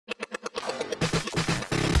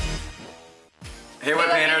Hey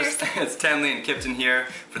Wetpainters, it's Tenley and Kiptyn here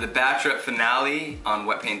for the Bachelorette finale on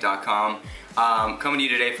Wetpaint.com. Coming to you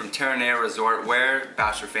today from Tenley Resort, where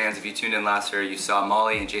Bachelor fans, if you tuned in last year, you saw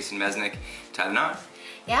Molly and Jason Mesnick tie the knot.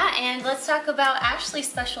 Yeah, and let's talk about Ashley's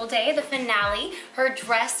special day, the finale. Her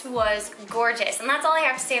dress was gorgeous, and that's all I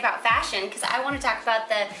have to say about fashion, because I want to talk about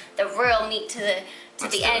the royal meat to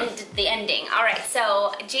the ending. All right,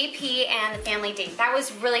 so JP and the family date. That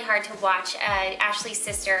was really hard to watch. Ashley's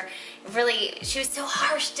sister, really, she was so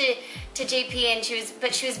harsh to JP, and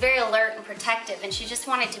she was very alert and protective, and she just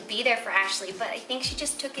wanted to be there for Ashley. But I think she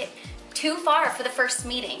just took it too far for the first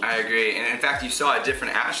meeting. I agree, and in fact you saw a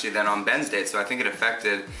different Ashley than on Ben's date, so I think it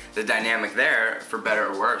affected the dynamic there for better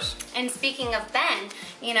or worse. And speaking of Ben,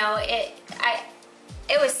 you know,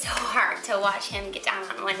 it was so hard to watch him get down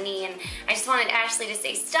on one knee, and I just wanted Ashley to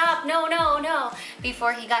say, stop, no, no, no,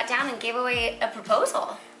 before he got down and gave away a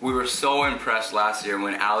proposal. We were so impressed last year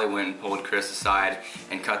when Allie went and pulled Chris aside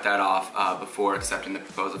and cut that off before accepting the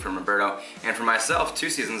proposal from Roberto. And for myself, 2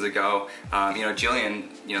 seasons ago, you know, Jillian,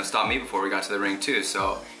 you know, stopped me before we got to the ring too.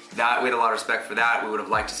 So that, we had a lot of respect for that. We would have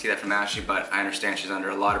liked to see that from Ashley, but I understand she's under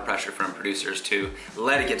a lot of pressure from producers to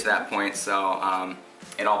let it get to that point. So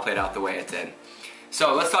it all played out the way it did.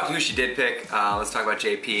 So let's talk to who she did pick. Let's talk about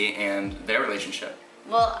JP and their relationship.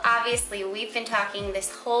 Well, obviously, we've been talking this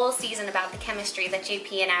whole season about the chemistry that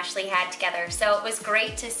JP and Ashley had together, so it was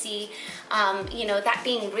great to see, you know, that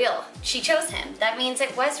being real. She chose him. That means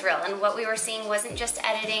it was real, and what we were seeing wasn't just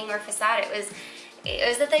editing or facade. It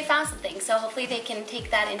was that they found something, so hopefully they can take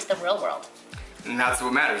that into the real world. And that's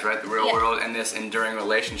what matters, right? The real world and this enduring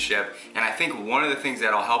relationship. And I think one of the things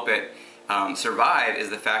that'll help it survive is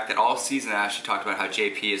the fact that all season Ashley talked about how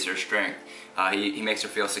JP is her strength. He makes her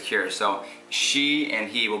feel secure. So she and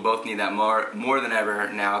he will both need that more than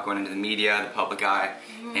ever now, going into the media, the public eye.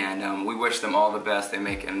 And we wish them all the best. They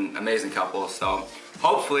make an amazing couple. So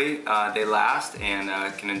hopefully they last and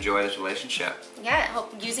can enjoy this relationship. Yeah,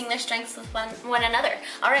 using their strengths with one another.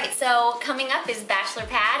 All right, so coming up is Bachelor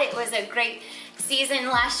Pad. It was a great season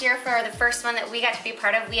last year for the first one that we got to be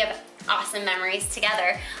part of. We have awesome memories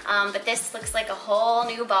together, but this looks like a whole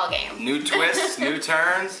new ballgame. New twists, new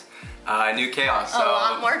turns, new chaos. So a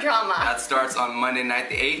lot more drama. That starts on Monday night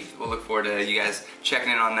the 8th. We'll look forward to you guys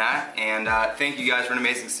checking in on that. And thank you guys for an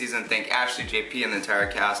amazing season. Thank Ashley, JP, and the entire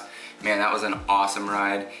cast. Man, that was an awesome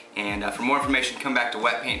ride. And for more information, come back to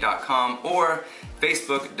Wetpaint.com or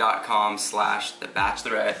Facebook.com/The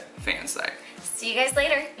Bachelorette fan site. See you guys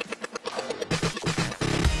later.